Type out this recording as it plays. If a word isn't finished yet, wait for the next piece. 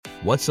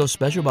What's so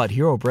special about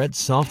Hero Bread's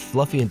soft,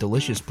 fluffy, and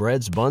delicious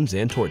breads, buns,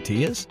 and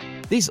tortillas?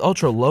 These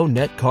ultra-low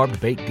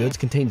net-carb baked goods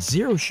contain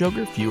zero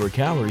sugar, fewer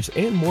calories,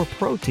 and more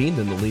protein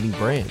than the leading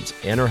brands,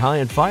 and are high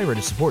in fiber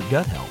to support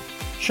gut health.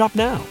 Shop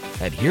now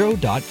at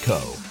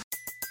hero.co.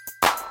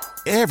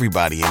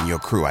 Everybody in your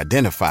crew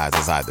identifies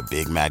as either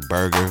Big Mac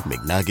Burger,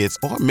 McNuggets,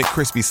 or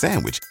McCrispy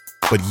Sandwich.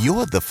 But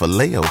you're the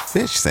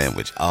Filet-O-Fish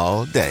Sandwich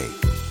all day.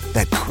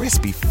 That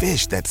crispy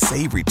fish, that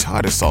savory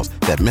tartar sauce,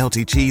 that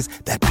melty cheese,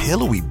 that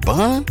pillowy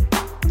bun.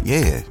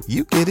 Yeah,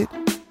 you get it.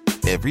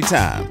 Every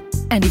time.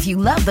 And if you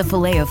love the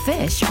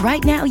Filet-O-Fish,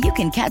 right now you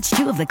can catch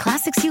two of the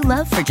classics you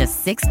love for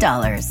just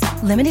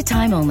 $6. Limited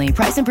time only.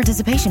 Price and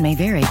participation may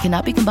vary.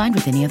 Cannot be combined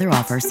with any other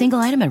offer. Single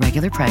item at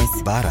regular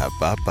price.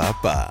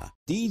 Ba-da-ba-ba-ba.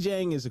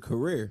 DJing is a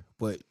career,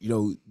 but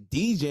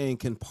DJing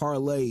can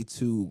parlay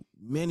to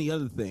many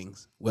other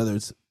things, whether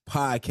it's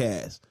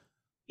podcasts,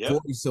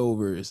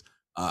 voiceovers,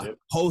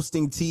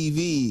 hosting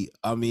TV.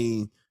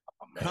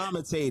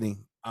 Commentating.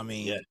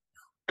 The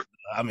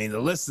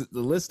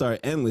lists are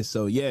endless.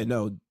 So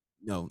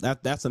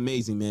that's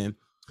amazing, man.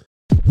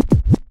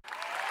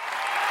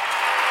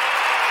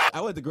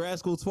 I went to grad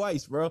school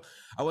twice, bro.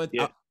 I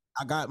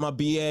got my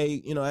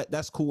BA.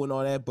 That's cool and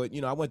all that, but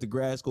I went to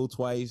grad school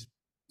twice.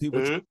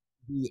 People.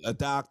 Be a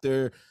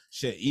doctor,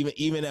 shit.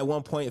 Even at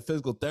one point, a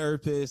physical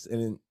therapist,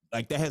 and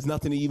like that has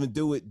nothing to even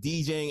do with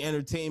DJing,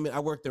 entertainment. I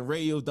worked in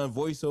radio, done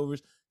voiceovers.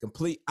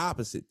 Complete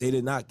opposite. They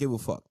did not give a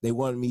fuck. They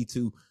wanted me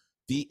to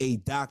be a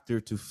doctor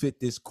to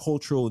fit this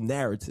cultural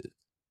narrative,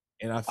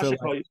 and I feel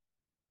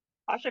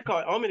I should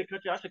call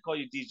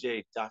you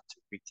DJ Doctor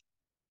Rita.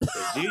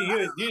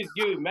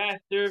 You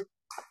master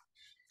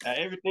at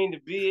everything to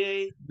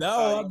BA.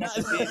 No, I'm not.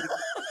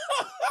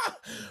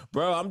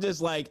 Bro, I'm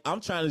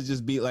trying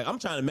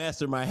to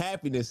master my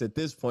happiness at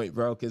this point,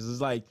 bro. Cause it's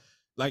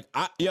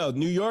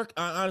New York,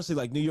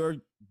 New York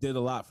did a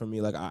lot for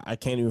me. Like I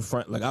can't even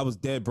front. Like I was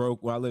dead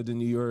broke when I lived in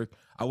New York.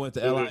 I went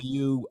to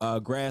LIU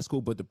grad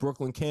school, but the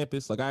Brooklyn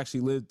campus, I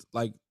actually lived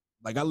I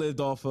lived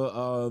off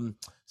of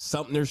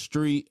Sumner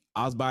Street.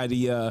 I was by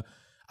the I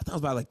thought I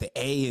was by the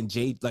A and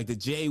J. Like the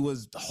J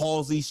was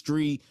Halsey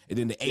Street, and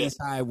then the A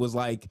side was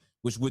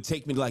which would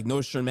take me to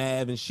Nordstrom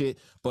Ave and shit.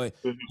 But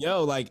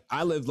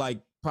I lived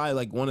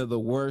probably one of the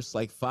worst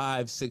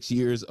 5-6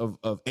 years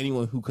of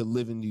anyone who could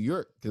live in New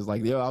York. Cause I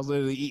was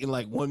literally eating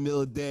 1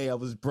 meal a day. I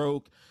was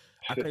broke.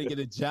 I couldn't get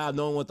a job.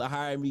 No one wanted to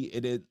hire me.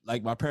 And it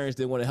my parents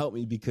didn't want to help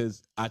me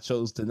because I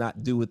chose to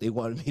not do what they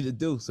wanted me to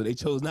do. So they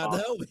chose not to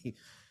help me.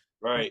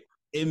 Right.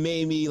 It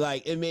made me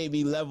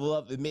level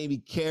up. It made me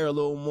care a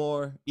little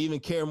more,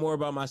 even care more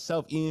about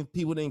myself. Even if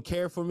people didn't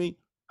care for me,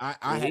 I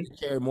had to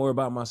care more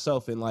about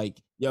myself and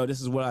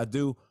this is what I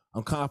do.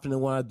 I'm confident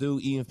in what I do,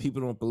 even if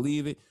people don't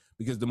believe it,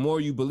 because the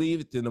more you believe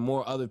it, then the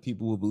more other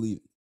people will believe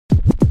it.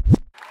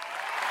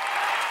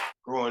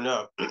 Growing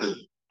up, I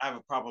have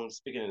a problem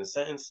speaking in a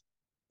sentence.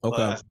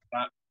 Okay.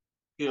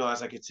 But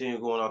as I continue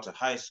going on to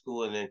high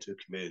school and then to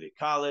community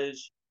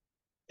college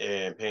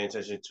and paying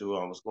attention to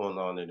what's going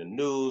on in the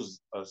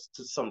news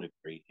to some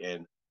degree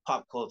and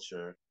pop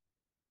culture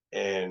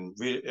and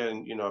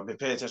I've been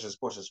paying attention to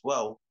sports as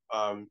well.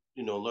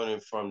 Learning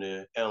from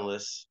the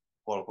analysts,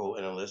 quote unquote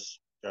analysts.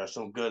 There are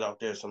some good out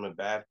there, some are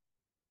bad.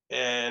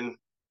 And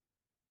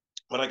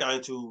when I got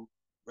into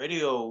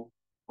radio,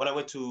 when I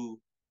went to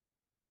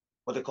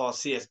what they call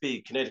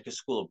CSB, Connecticut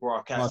School of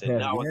Broadcasting,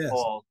 now it's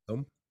called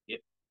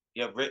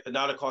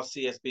now they call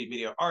CSB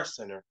Media Arts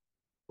Center.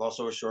 Long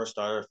story short,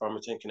 started at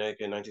Farmington,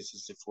 Connecticut in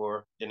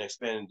 1964, then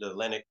expanded the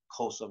Atlantic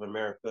coast of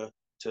America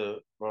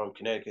from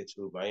Connecticut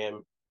to Miami,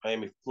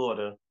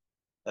 Florida.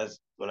 That's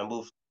when I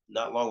moved.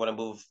 Not long when I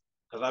moved,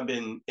 because I've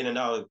been in and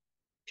out of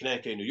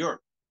Connecticut and New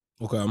York.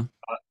 Okay.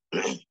 Back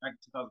in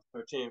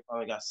 2013,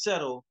 finally got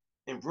settled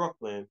in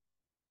Brooklyn.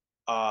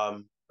 I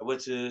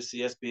went to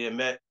CSB and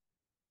met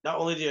not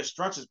only the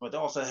instructors, but they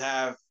also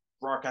have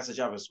broadcasting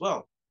job as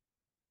well.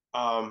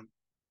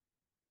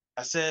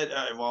 I said,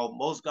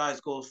 most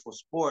guys go for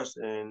sports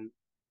and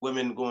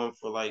women going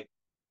for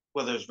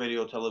whether it's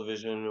radio,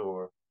 television,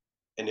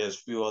 and there's a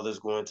few others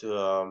going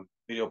to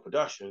video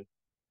production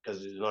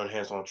because you learn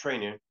hands-on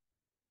training.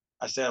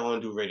 I said I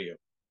want to do radio.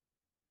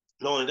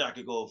 Knowing that I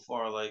could go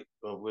far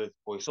with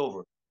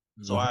voiceover.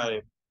 Mm-hmm. So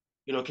I,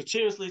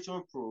 continuously to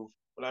improve.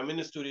 When I'm in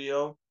the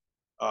studio,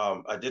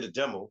 I did a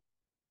demo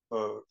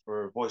for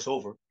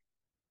voiceover.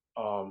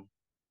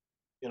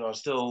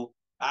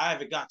 I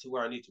haven't got to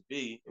where I need to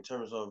be in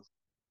terms of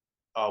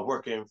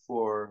working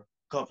for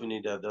a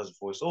company that does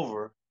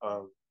voiceover.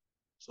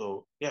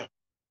 So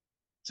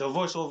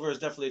voiceover is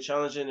definitely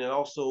challenging and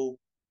also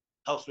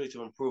helps me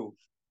to improve,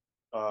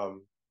 my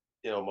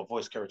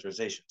voice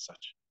characterization and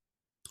such.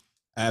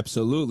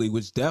 Absolutely,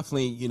 which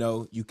definitely,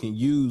 you can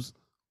use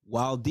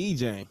while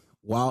DJing,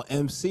 while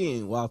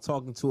emceeing, while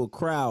talking to a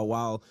crowd,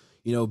 while,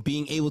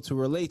 being able to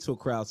relate to a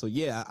crowd. So,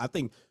 yeah, I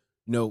think,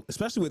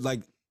 especially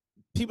with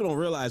people don't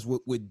realize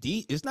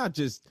it's not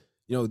just,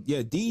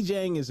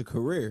 DJing is a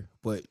career,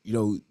 but,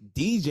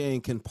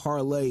 DJing can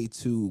parlay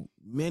to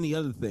many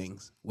other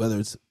things, whether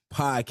it's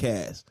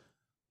podcasts,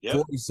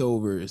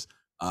 voiceovers,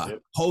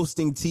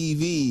 hosting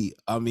TV.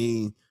 I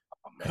mean,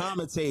 man.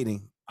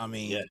 commentating. I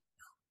mean,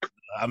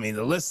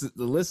 the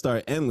lists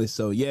are endless.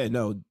 So yeah,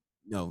 no,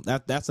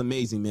 that's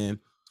amazing, man.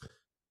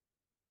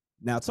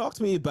 Now talk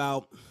to me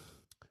about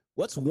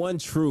what's one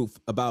truth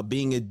about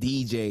being a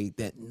DJ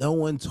that no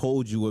one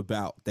told you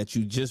about that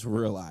you just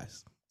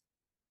realized.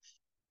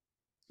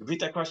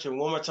 Repeat that question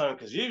one more time,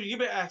 because you've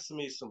been asking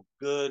me some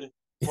good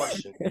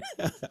questions.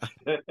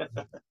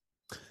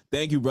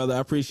 Thank you, brother. I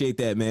appreciate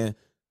that, man.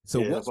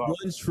 So what's no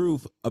one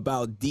truth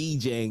about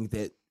DJing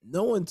that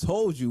no one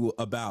told you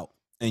about,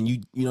 and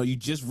you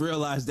just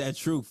realized that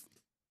truth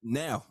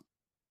now?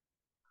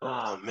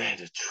 Oh man,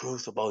 the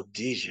truth about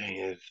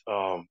DJing is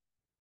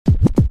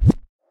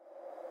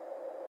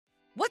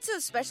What's so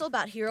special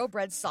about Hero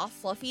Bread's soft,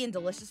 fluffy, and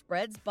delicious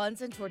breads,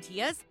 buns, and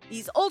tortillas?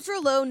 These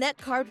ultra-low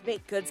net-carb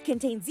baked goods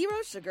contain zero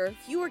sugar,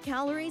 fewer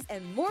calories,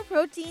 and more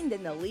protein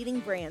than the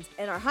leading brands,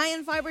 and are high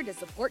in fiber to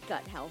support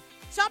gut health.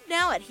 Shop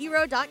now at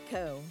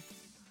hero.co.